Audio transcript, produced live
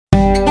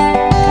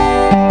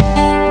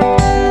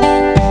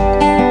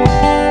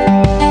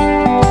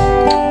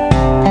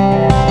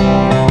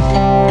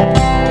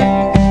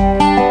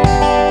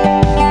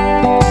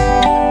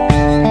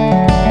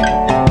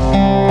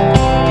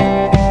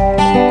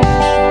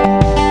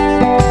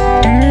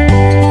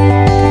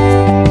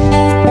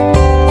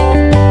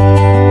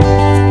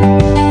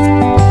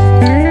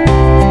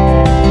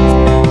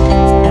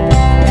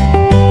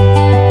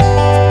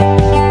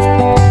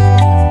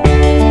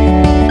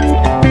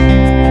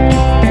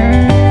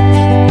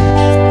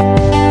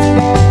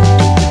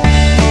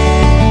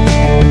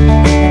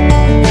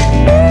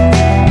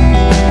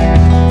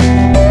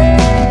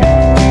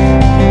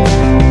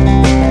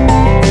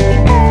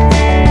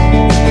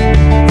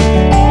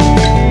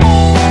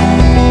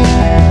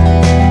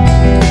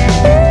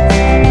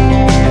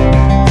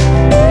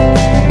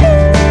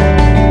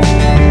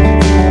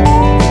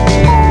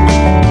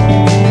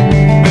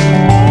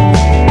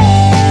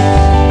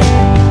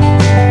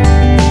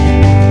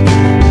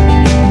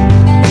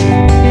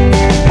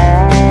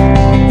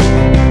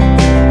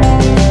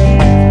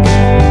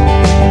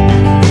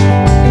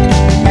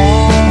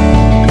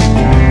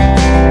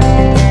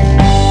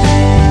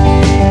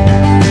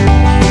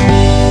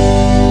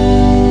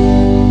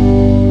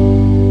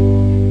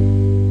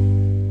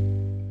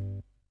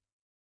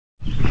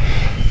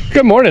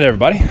Good morning,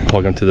 everybody.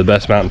 Welcome to the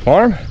Best Mountain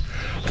Farm.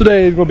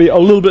 Today is going to be a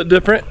little bit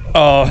different.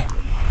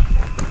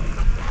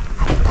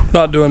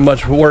 Not doing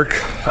much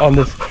work on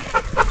this,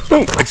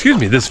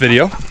 this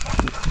video.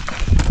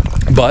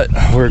 But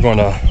we're going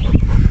to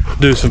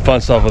do some fun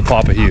stuff with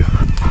Papa Hugh.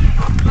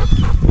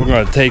 We're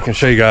going to take and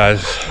show you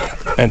guys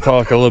and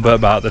talk a little bit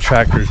about the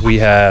tractors we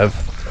have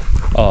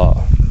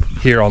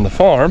here on the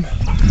farm.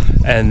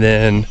 And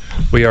then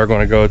we are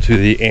going to go to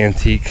the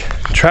antique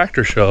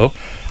tractor show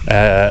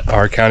at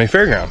our county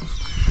fairground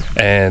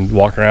and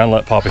walk around,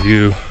 let Papa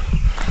Hugh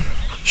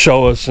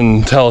show us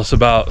and tell us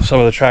about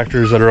some of the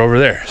tractors that are over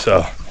there.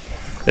 So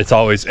it's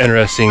always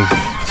interesting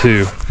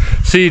to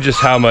see just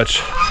how much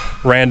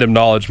random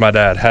knowledge my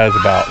dad has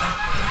about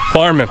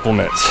farm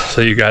implements.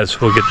 So you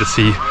guys will get to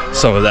see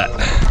some of that.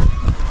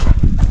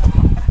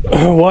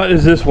 What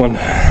is this one?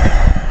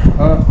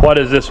 What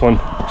is this one?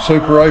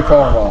 Super A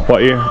Farmall.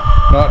 What year?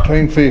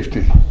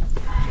 1950.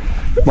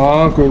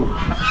 My uncle,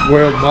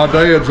 well, my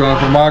dad's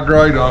uncle, my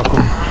great uncle,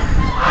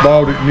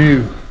 bought it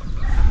new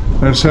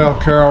in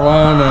South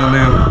Carolina, and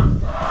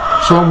then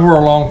somewhere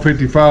along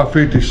 55,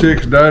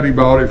 56, Daddy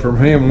bought it from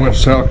him, went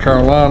to South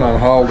Carolina and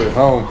hauled it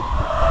home.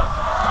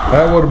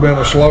 That would have been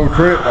a slow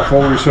trip, a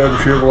 47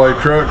 Chevrolet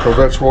truck, because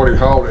that's what he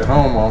hauled it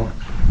home on.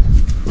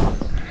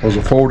 It was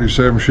a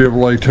 47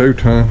 Chevrolet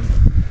 2-ton.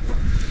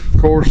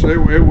 Of course, it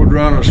would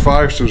run as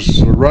fast as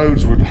the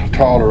roads would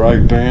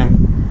tolerate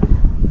then.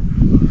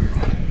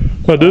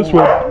 But this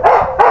one,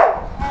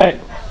 hey.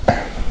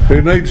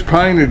 It needs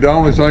painted. The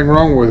only thing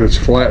wrong with it's a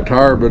flat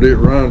tire, but it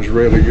runs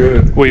really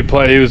good.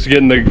 He was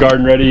getting the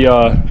garden ready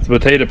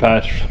potato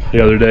patch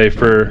the other day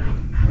for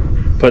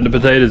putting the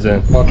potatoes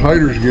in. My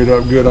taters get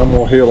up good, I'm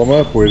gonna heal them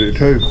up with it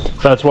too.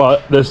 That's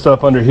what this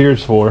stuff under here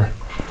is for.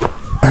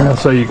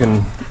 So you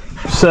can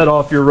set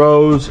off your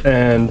rows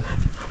and...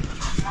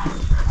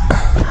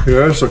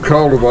 Yeah, that's a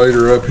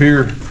cultivator up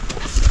here.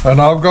 And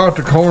I've got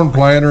the corn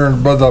planter,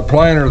 but the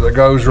planter that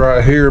goes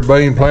right here,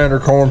 bean planter,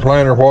 corn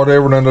planter,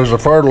 whatever, and then there's a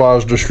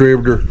fertilizer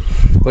distributor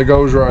that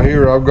goes right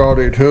here. I've got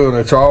it too, and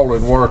it's all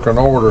in working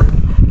order.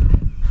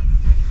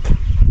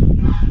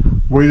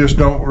 We just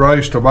don't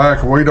raise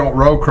tobacco. We don't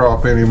row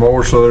crop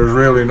anymore, so there's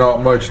really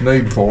not much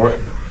need for it.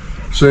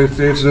 So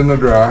it's in the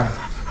dry.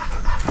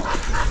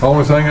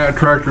 Only thing that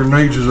tractor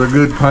needs is a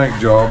good paint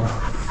job.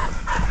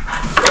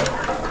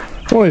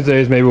 One of these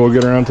days, maybe we'll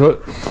get around to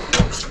it.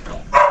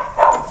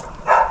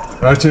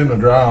 That's in the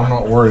dry, I'm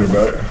not worried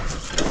about it.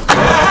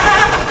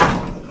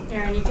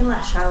 Aaron, you can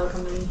let Shiloh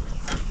come in.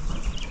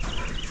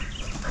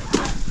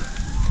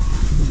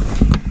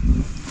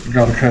 You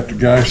gotta cut the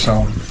gas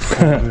on.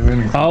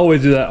 I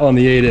always do that on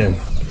the 8N.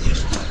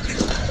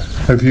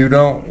 If you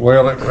don't,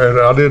 well,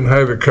 I didn't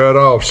have it cut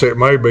off, so it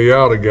may be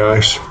out of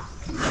gas.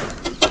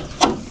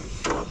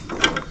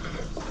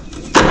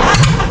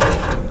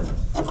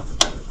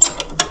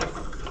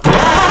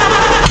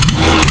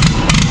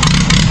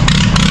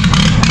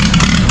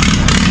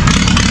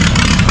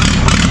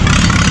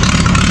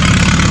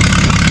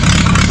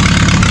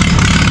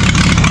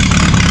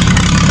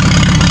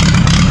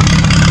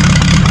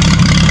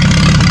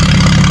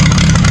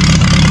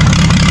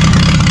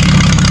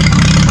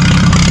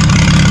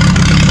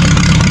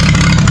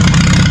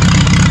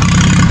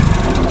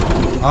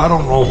 I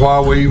don't know why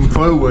we even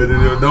fool with it.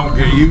 It don't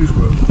get used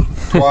but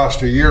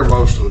twice a year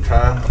most of the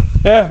time.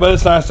 Yeah, but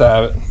it's nice to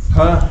have it.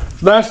 Huh?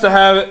 It's nice to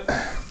have it.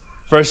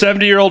 For a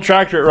 70-year-old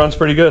tractor, it runs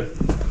pretty good.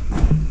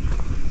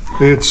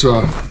 It's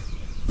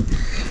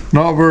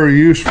not very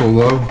useful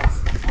though.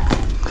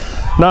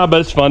 Nah,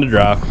 but it's fun to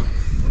drive.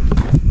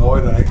 No,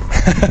 it ain't.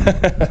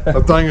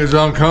 The thing is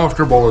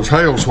uncomfortable as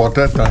hell is what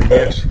that thing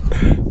is.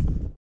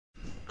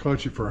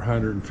 Clutch it for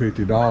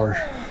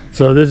 $150.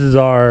 So this is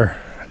our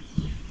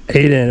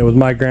 8N. It was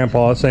my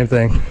grandpa, same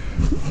thing.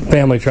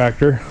 Family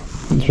tractor.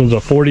 This one's a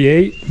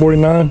 48,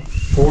 49?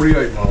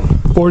 48 model.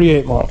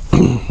 48 model.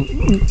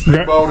 He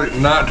bought it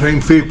in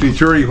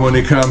 1953 when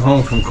he come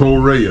home from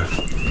Korea.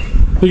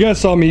 You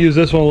guys saw me use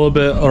this one a little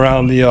bit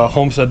around the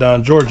homestead down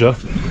in Georgia,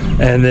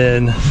 and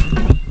then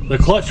the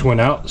clutch went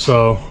out,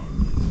 so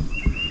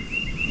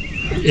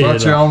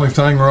that's the only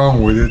thing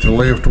wrong with it. The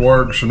lift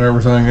works and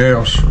everything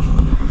else,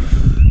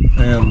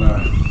 and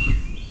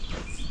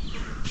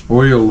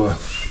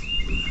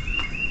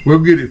we'll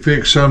get it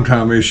fixed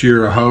sometime this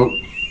year, I hope.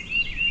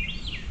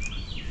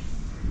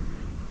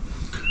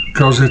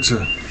 Because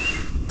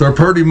they're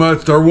pretty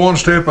much, they're one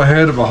step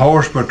ahead of a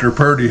horse, but they're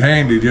pretty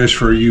handy just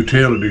for a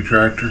utility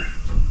tractor.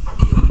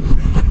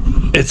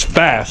 It's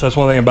fast. That's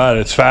one thing about it.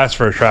 It's fast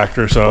for a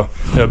tractor, so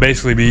it'll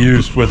basically be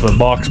used with a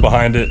box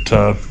behind it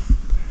to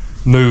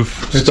move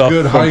stuff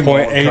from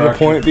point A to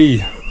point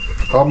B.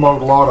 I've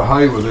mowed a lot of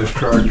hay with this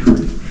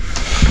tractor.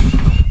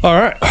 All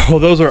right, well,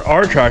 those are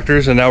our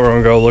tractors, and now we're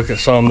gonna go look at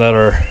some that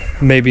are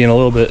maybe in a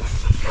little bit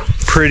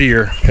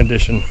prettier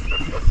condition.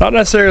 Not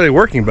necessarily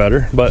working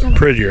better, but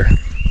prettier.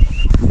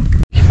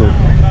 For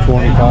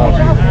 25.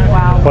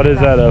 Wow. What is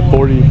that, a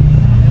 41?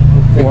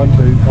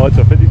 Oh, it's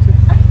a 52?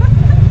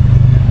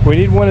 We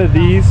need one of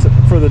these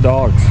for the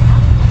dogs.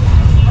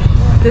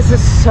 This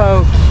is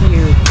so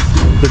cute.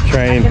 the I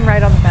train, can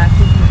ride on the back,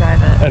 you can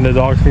drive it. and the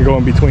dogs can go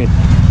in between.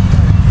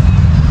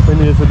 We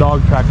need a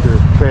dog tractor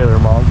trailer,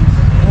 Mom.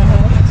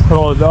 Put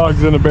all the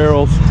dogs in the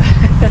barrels.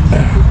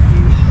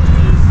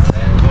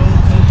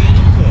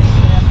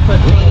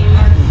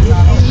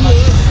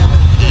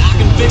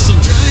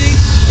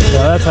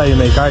 Yeah, that's how you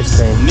make ice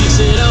cream.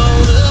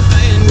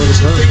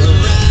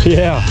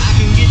 Yeah.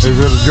 Is it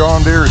a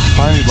John Deere? It's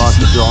painted like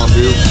a John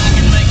Deere.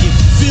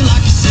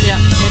 Yeah,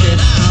 it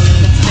is.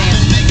 It's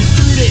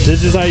fancy.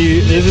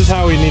 This is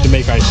how we need to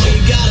make ice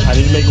cream. I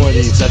need to make one of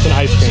these. That's an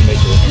ice cream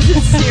maker. Is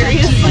it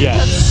serious? Like,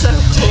 Yes.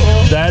 That's so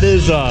cool. That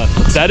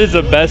is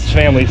the best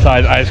family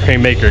size ice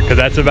cream maker because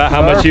that's about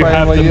how much you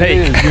have to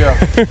make. Yeah.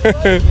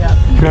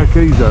 Check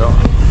these out.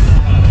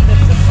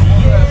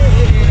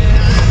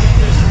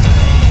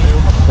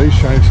 These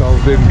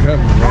chainsaws didn't come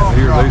from around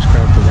here. These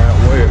come from out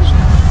west.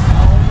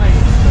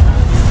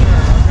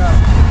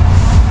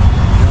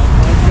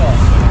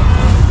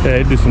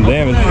 Okay, do some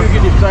damage.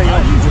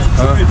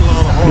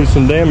 Do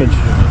some damage.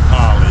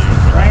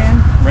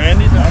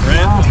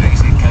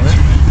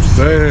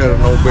 They had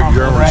an old big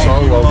German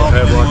Solo that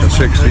had like a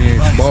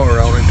 60-inch bar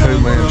on it,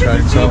 2-man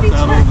chainsaw.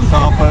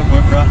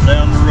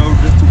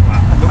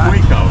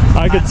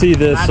 I could see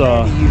this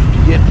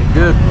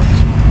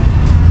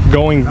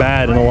going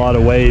bad in a lot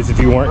of ways if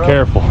you weren't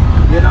careful.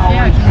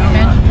 Yeah, can you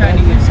imagine trying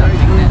to use something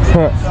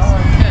that's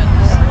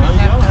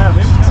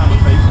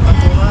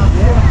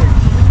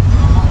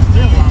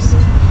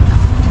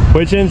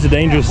Which end's the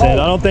dangerous end?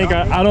 I don't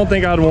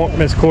think I'd want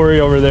Miss Corey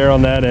over there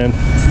on that end.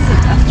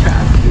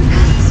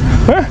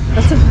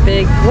 That's a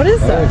big, what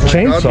is that?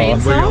 Chainsaw.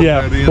 Chainsaw?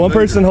 Yeah, one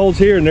person holds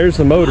here and there's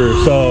the motor,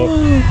 so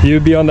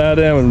you'd be on that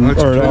end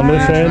or on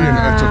this end.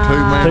 That's a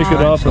 2-man Take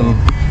it up and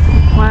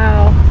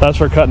Wow. that's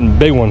for cutting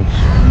big ones.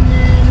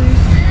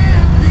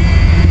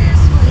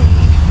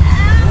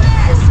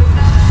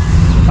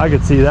 I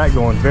could see that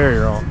going very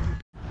wrong.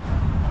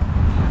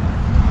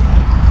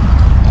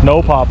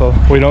 No, Papa,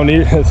 we don't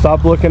need it.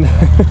 Stop looking.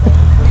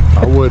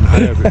 I wouldn't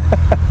have it.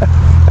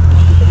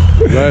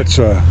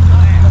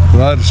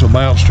 That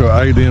amounts to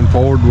an 8-in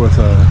Ford with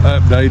an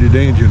updated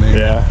engine in it.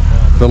 Yeah.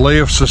 The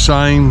lift's the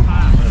same.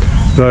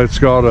 It's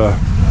got a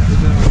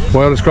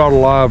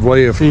live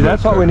lift. See,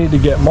 that's what we need to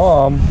get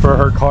Mom for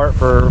her cart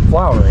for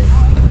flowering.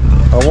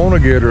 I want to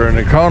get her an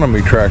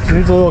economy She tractor.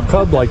 needs a little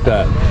cub like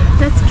that.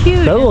 That's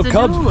cute. That little It's a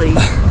cub- dually.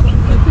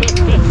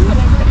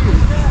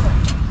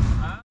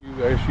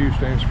 SU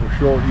stands for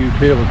short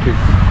utility.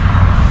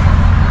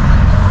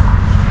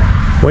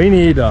 We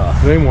need,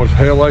 Them was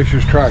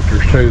hellacious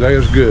tractors too. They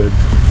was good.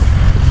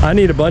 I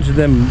need a bunch of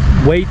them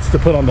weights to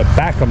put on the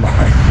back of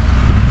mine.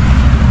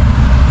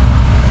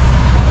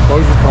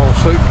 Those are called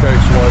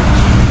suitcase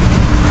weights.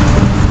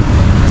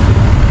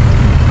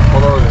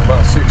 Well, they're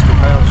about 60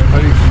 pounds a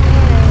piece.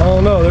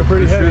 Oh no, they're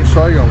pretty It heavy. should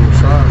say on the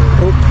side.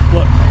 Oh,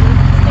 look.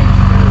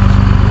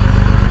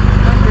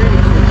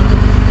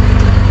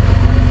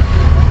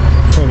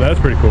 Oh, that's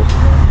pretty cool.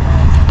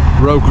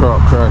 Row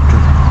crop tractor.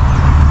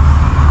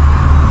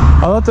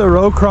 I thought the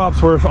row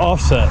crops were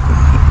offset.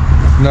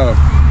 No.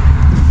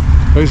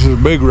 This is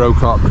a big row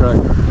crop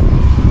tractor.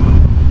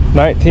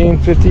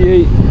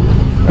 1958.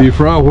 Your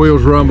front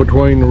wheels run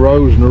between the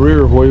rows and the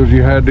rear wheels.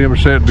 You had them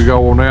set to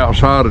go on the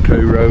outside of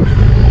 2 rows.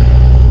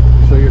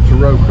 See, it's a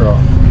row crop.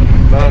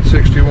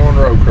 961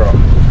 row crop.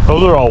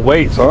 Those are all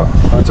weights, huh?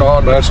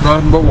 That's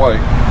nothing but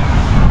weight.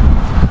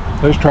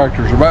 This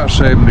tractor's about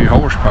 70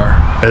 horsepower.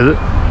 Is it?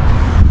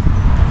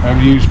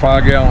 I've used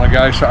 5 gallon of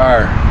gas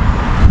air.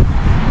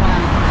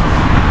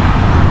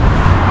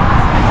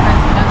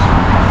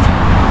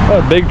 Oh,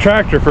 a big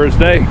tractor for its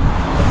day.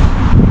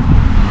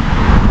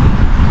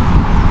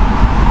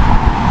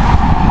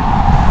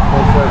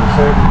 What's that,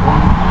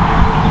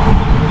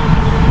 17?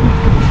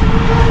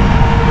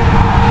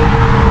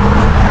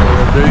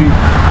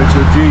 It's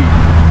a Jeep.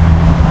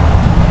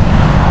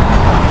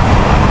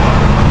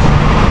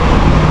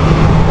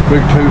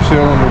 Big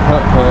 2-cylinder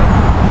putt.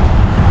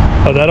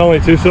 Oh, that only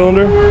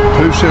 2-cylinder?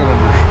 2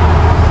 cylinders.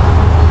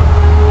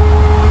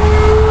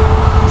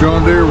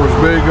 John Deere was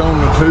big on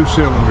the 2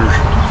 cylinders.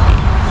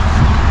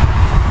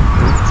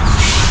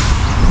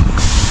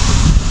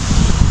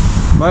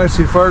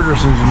 Massey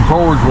Ferguson's and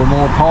Fords were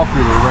more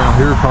popular around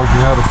here because you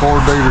had a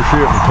Ford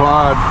dealership in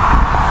Clyde,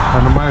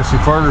 and the Massey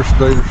Ferguson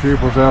dealership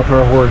was out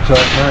there where it's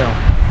at now.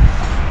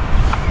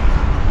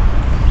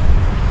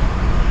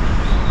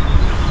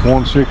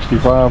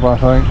 165, I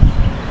think.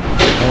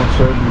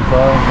 175,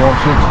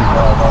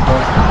 165, I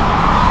think.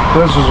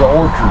 This is an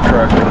orchard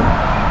tractor.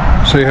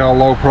 See how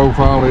low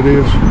profile it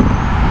is?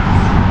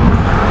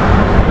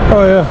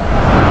 Oh yeah.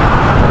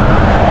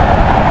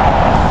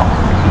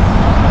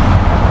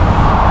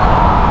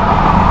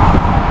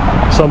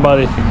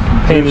 Somebody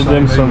painted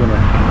them some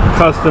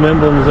custom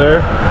emblems there.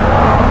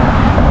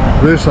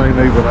 This ain't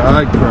even an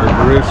ag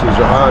tractor, this is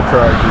an eye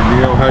tractor.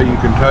 You know how you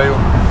can tell?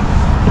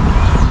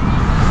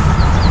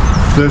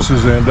 This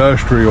is the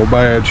industrial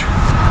badge.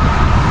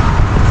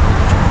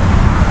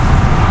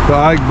 The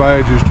ag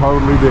badge is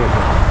totally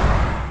different.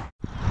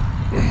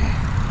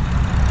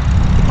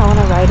 I want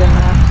to ride in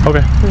that.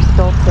 Okay. There's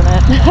adults in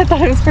it. I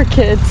thought it was for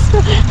kids.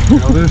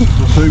 Now this is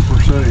a Super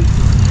C.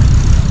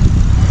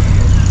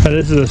 And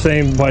this is the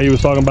same way you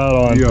was talking about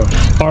on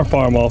our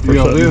farm off or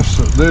something.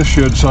 This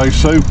should say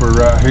Super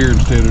right here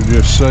instead of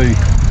just C,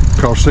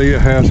 because see, it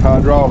has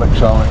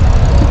hydraulics on it.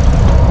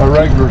 A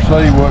regular C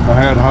wouldn't have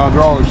had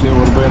hydraulics, it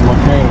would have been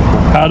mechanical.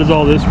 How does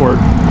all this work?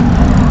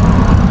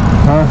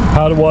 Huh?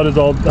 How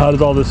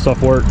does all this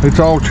stuff work? It's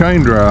all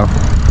chain drive.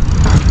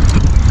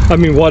 I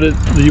mean,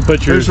 do you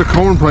put your... There's a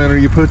corn planter,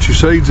 you put your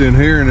seeds in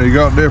here and you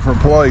got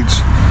different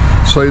plates.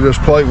 See this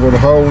plate with a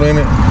hole in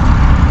it?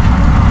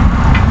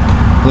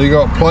 You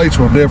got plates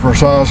with different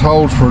size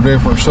holes for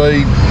different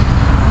seed.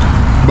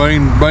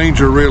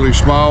 Beans are really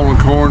small and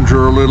corns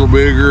are a little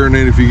bigger, and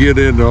then if you get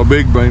into a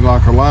big bean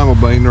like a lima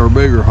bean, they're a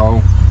bigger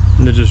hole.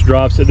 And it just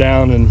drops it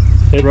down and...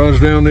 It runs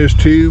down this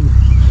tube.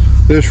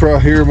 This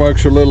right here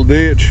makes a little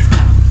ditch,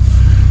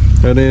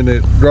 and then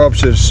it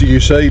drops its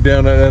seed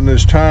down, and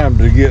it's time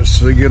to get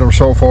them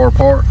so far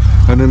apart,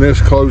 and then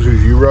this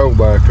closes your row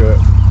back up.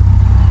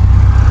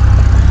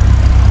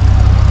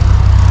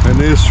 And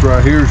this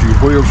right here is your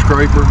wheel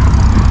scraper.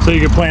 So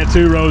you can plant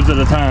 2 rows at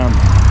a time.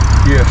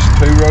 Yes,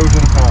 2 rows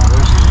at a time.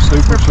 This is a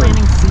Super C.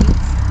 planting seeds.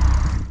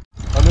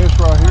 And this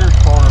right here is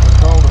part of the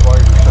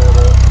cultivator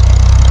setup.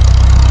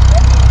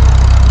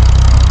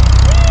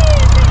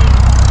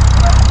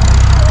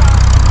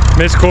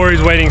 Miss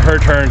Corey's waiting her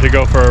turn to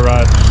go for a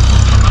ride.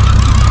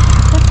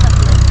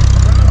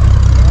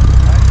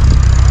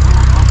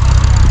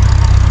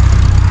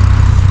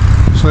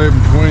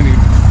 $720.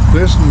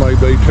 This one may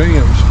be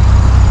Tim's.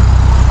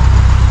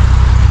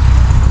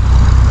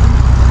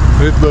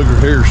 This booger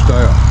here is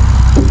stout.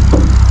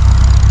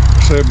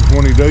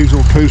 720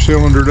 diesel,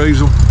 2-cylinder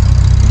diesel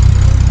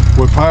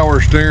with power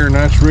steering.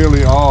 That's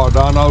really odd.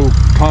 I know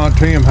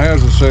Tim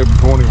has a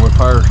 720 with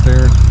power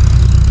steering.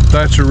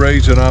 That's the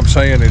reason I'm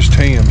saying it's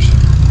Tim's.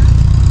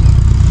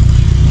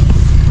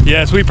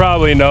 Yes, we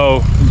probably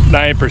know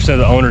 90% of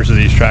the owners of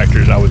these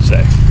tractors, I would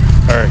say.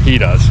 Or he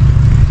does.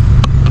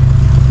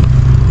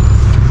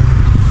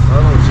 I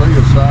don't see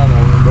a sign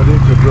on it, but it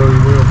could very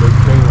well be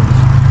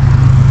Tim's.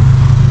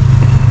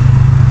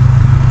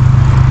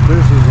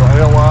 This is a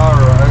LI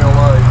or a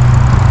LA.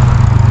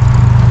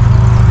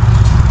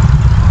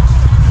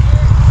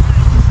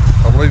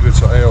 I believe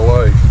it's a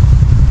LA.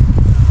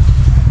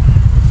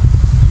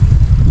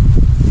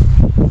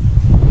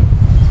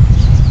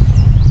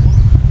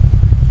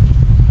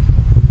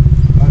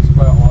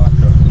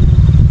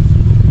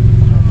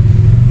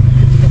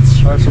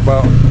 That's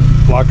about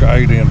like an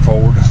 8-in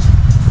Ford.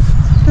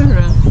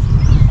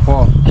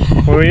 What?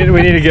 Well,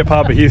 we need to get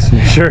Papa Houston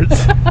shirts.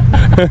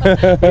 You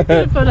could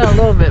have put on a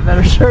little bit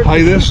better shirt.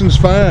 Hey, this one's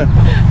fine.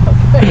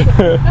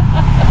 Okay.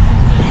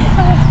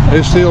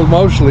 It's still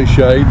mostly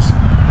shades.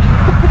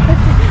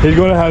 He's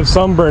going to have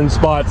sunburn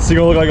spots. He's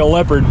going to look like a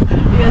leopard.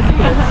 Yes,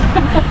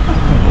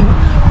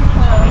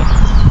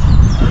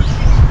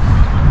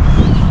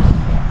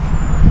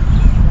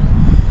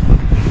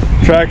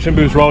 Traction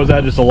boost, what was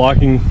that? Just a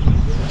locking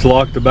to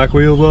lock the back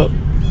wheels up?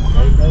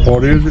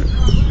 What is it?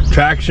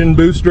 Traction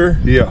booster?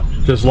 Yeah.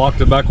 Just lock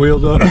the back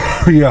wheels up?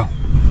 Yeah.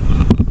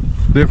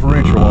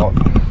 Differential lock.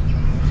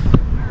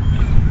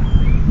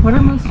 What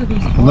are most of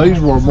these? And these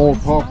were more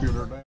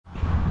popular now.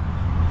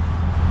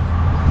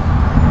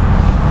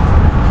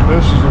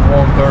 This is a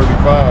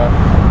 135.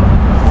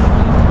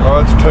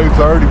 Oh, it's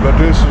 230, but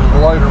this is the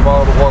later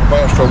model what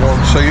Master wanted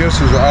to see. This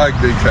is an ag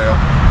decal.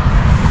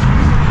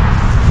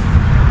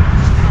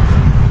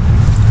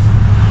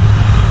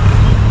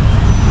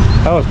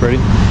 That was pretty.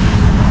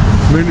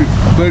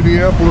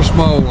 Minneapolis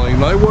small lane.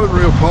 They wasn't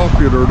real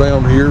popular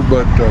down here,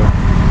 but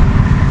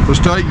the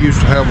state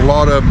used to have a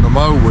lot of them to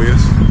mow with.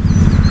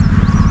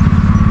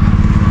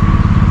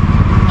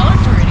 That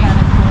looks pretty.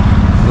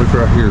 Look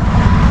right here.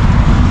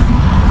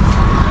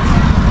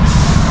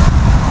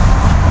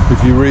 If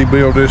you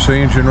rebuild this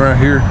engine right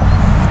here,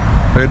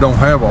 they don't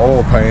have an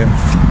oil pan.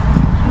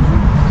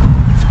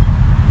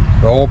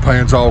 The oil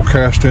pan's all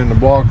cast in the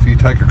block if you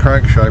take a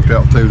crankshaft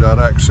out through that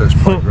access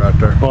point right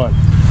there. Fun.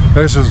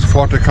 This is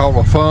what they call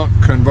a funk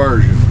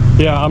conversion.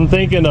 Yeah, I'm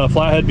thinking a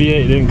flathead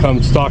V8 didn't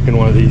come stock in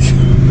one of these.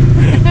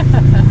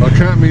 A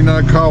company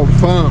not called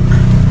Funk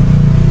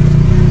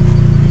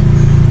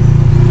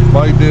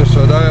made this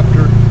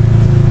adapter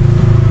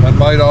and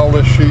made all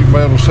this sheet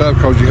metal stuff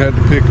because you had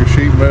to pick the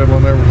sheet metal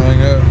and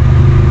everything up.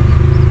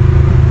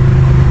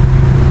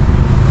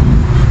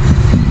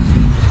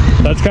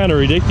 That's kind of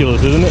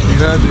ridiculous, isn't it? You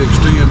had to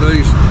extend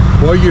these.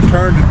 Well, you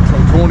turned it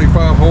from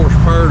 25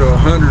 horsepower to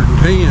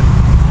 110.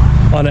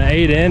 On an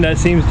 8N, that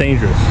seems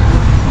dangerous.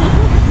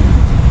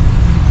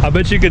 I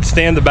bet you could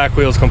stand the back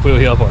wheels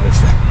completely up on this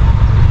thing.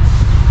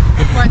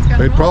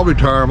 They'd probably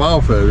tire them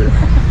off of it.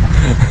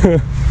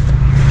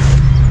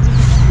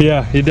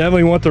 Yeah, you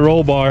definitely want the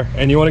roll bar,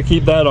 and you want to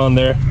keep that on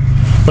there.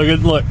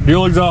 Look,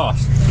 dual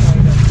exhaust.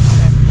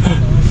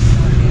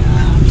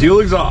 Dual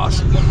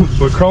exhaust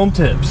with chrome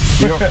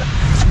tips. Yep.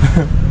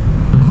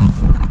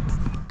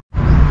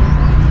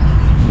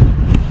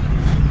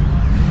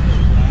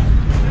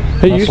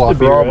 It That's used like to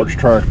be Robert's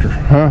tractor,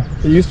 huh?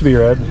 It used to be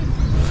red.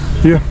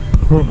 Yeah.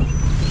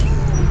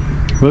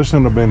 This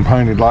one have been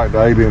painted like the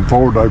 8N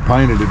Ford. They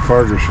painted it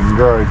Ferguson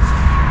gray.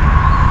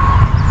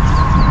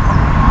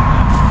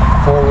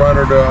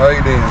 4Runner to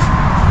 8N.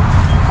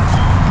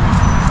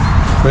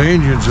 The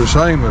engine's the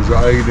same as the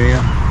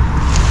 8N.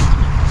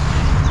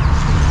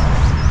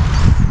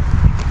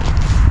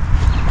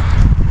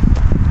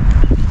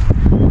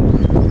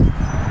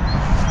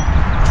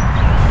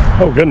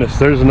 Oh goodness,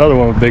 there's another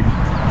one with big.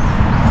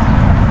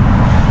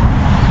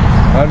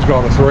 That's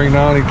got a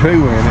 392 in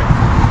it.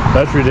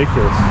 That's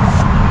ridiculous.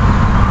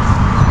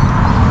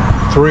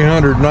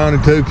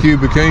 392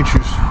 cubic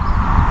inches.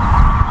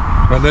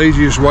 And the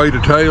easiest way to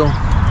tell,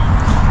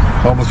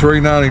 on the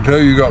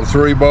 392 you got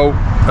 3-bolt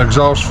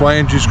exhaust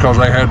flanges because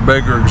they had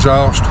bigger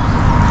exhaust.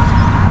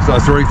 The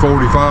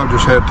 345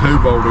 just had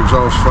 2-bolt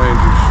exhaust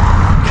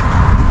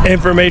flanges.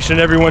 Information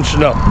everyone should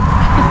know.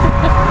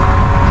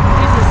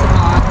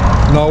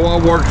 No, I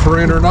worked for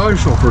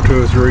International for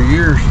 2 or 3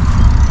 years.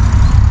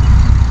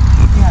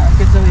 Yeah, a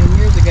gazillion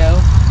years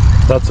ago.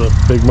 That's a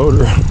big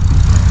motor.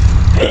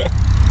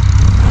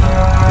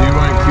 You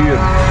ain't kidding.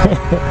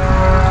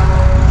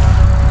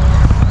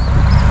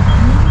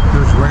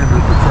 Just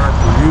rendered the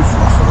tractor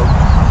useless, so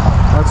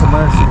that's a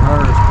Massey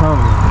Harris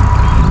pony.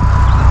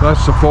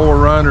 That's the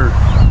 4Runner.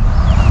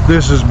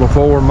 This is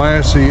before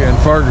Massey and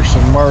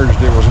Ferguson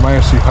merged. It was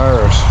Massey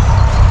Harris.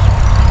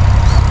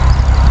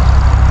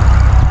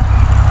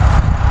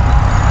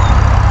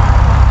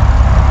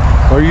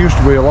 There used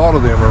to be a lot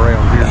of them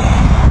around here.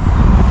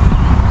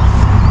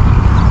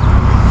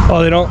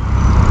 Oh, they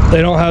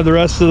don't have the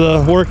rest of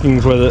the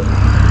workings with it.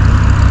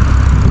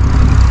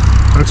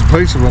 That's a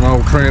piece of an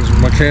old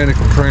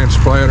mechanical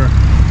transplanter.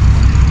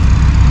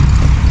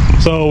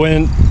 So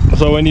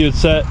when you'd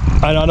set,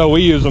 I know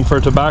we use them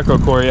for tobacco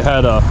quarry. It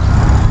had a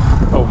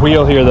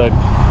wheel here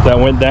that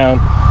went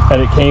down,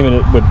 and it came and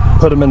it would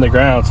put them in the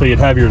ground. So you'd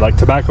have your like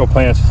tobacco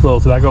plants,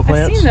 little tobacco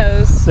plants. I've seen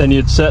those. Then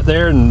you'd sit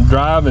there and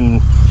drive,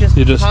 and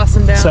you just toss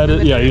them down. set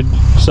it. Yeah, you'd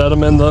set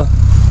them in the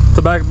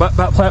tobacco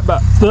plant,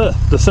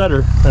 the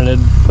setter, and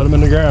then put them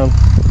in the ground.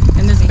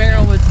 And this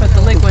barrel would put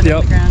the liquid in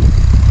the ground. It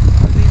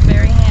would be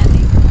very handy.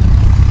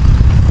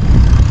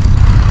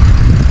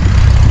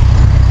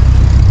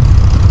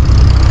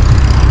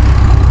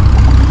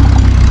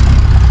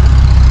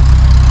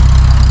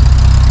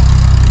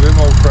 Them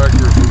old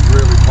tractors was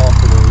really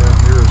popular around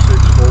here,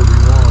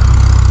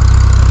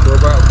 641. They're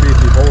about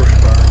 50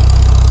 horsepower.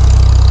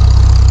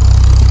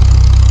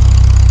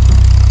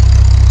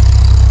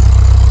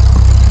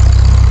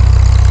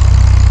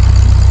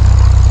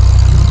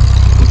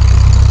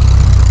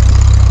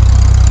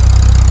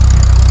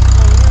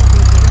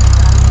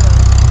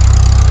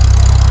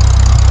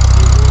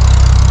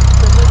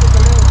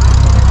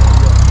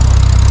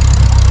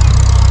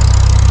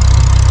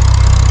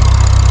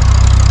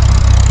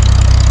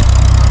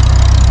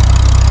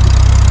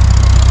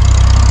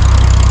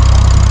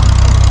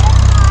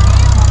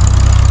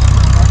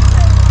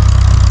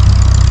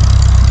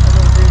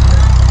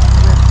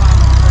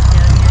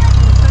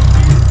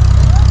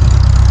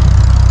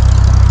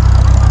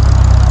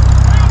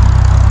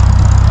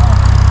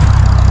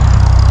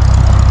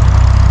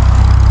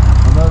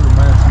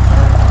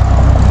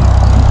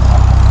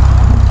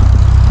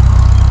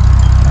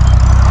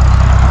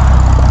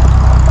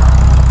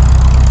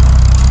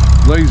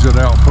 These that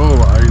outpull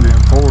the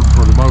 8N Ford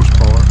for the most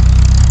part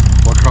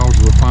because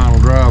of the final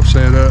drive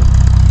setup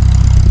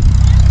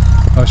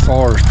as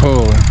far as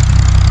pulling.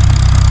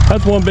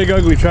 That's one big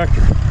ugly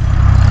tractor.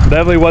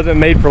 Definitely wasn't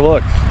made for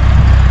looks.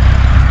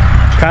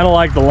 Kind of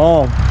like the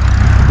Long.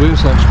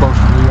 This ain't supposed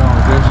to be on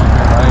it. This has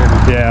been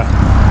added. Yeah.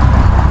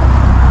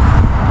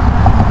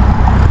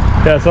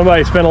 Yeah,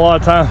 somebody spent a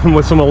lot of time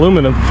with some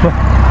aluminum.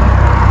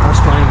 That's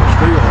stainless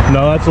steel.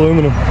 No, that's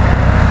aluminum.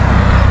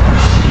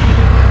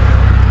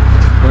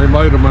 They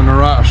made them in the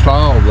right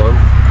style though.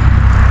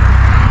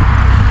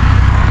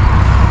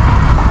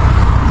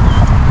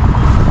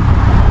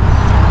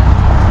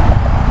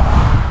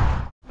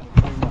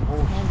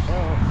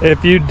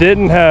 If you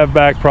didn't have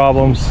back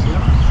problems,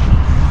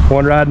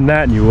 one riding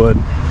that and you would.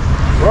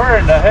 Where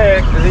in the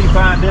heck did he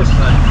find this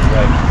thing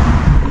today?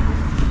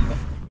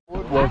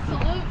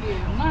 Absolutely.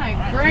 My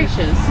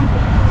gracious.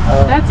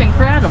 That's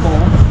incredible.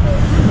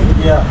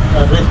 Yeah,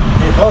 this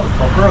other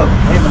brother,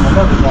 him and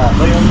another guy,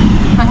 Bill.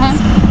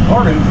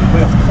 Marty was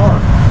Bill's car.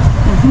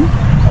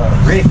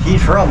 Rick,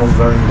 he's from over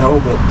there, you know,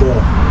 but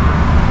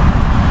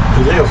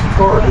he lives in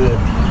Florida.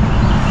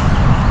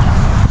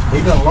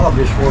 He done a lot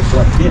of this work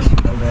like this, you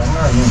know, down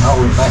there, and then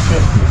always back up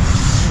here.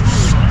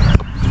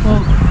 Well,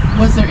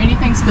 was there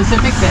anything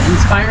specific that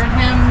inspired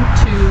him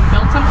to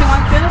build something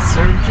like this,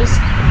 or just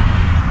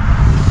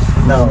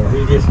No,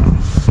 he just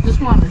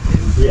wanted to?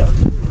 yeah.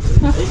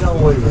 He's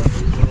always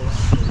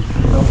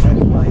don't have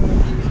to like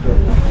stuff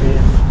like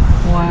this.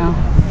 Wow.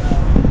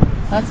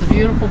 That's a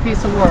beautiful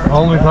piece of work.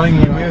 Only thing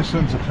you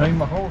missing is a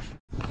team of horses.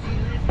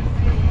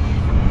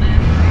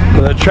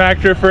 The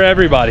tractor for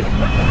everybody.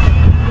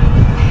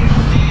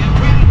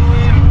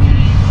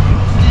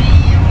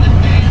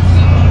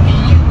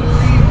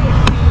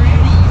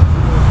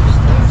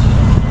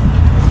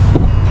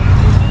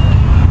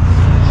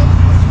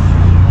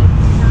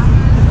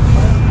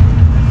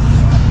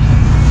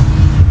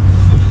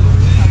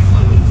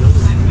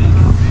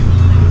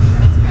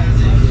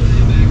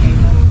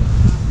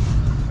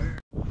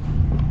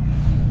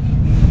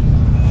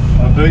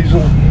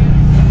 diesel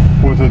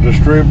with a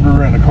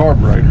distributor and a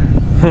carburetor.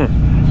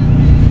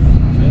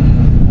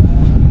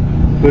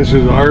 This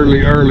is an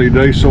early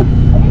diesel.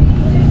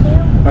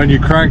 And you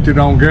cranked it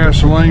on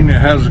gasoline. It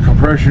has a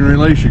compression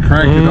release. You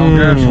cranked it on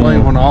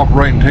gasoline when the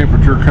operating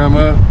temperature come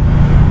up.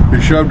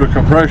 You shoved the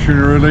compression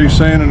release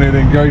in and it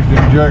engaged the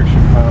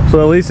injection pump.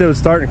 So at least it would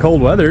start in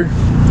cold weather.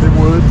 It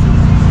would.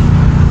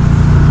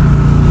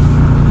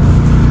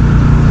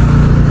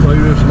 See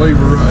this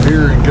lever right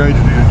here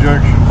engaging the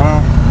injection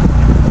pump.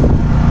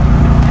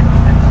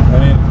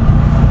 And then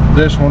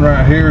this one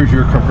right here is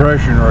your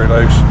compression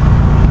release.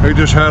 It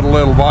just had a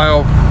little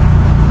valve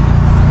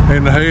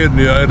in the head and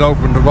it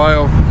opened the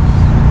valve.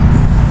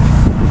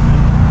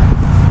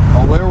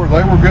 Oh,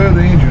 they were good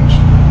engines.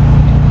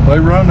 They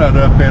run that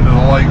up into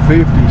the late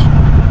 50s.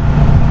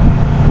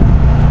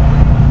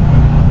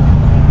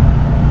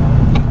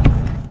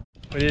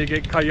 We need to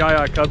get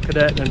Kayaya Cub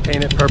Cadet and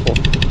paint it purple.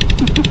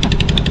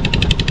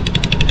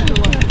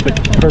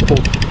 Purple.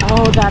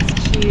 Oh, that's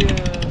cute.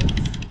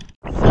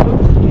 So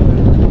cute.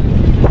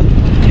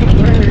 It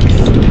works.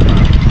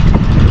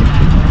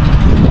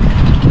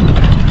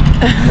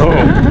 Oh,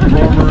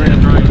 former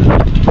and right.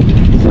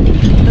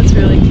 That's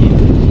really cute.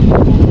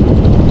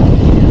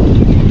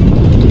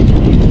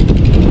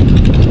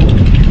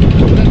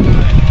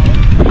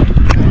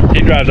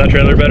 He drives that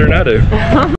trailer better than I do.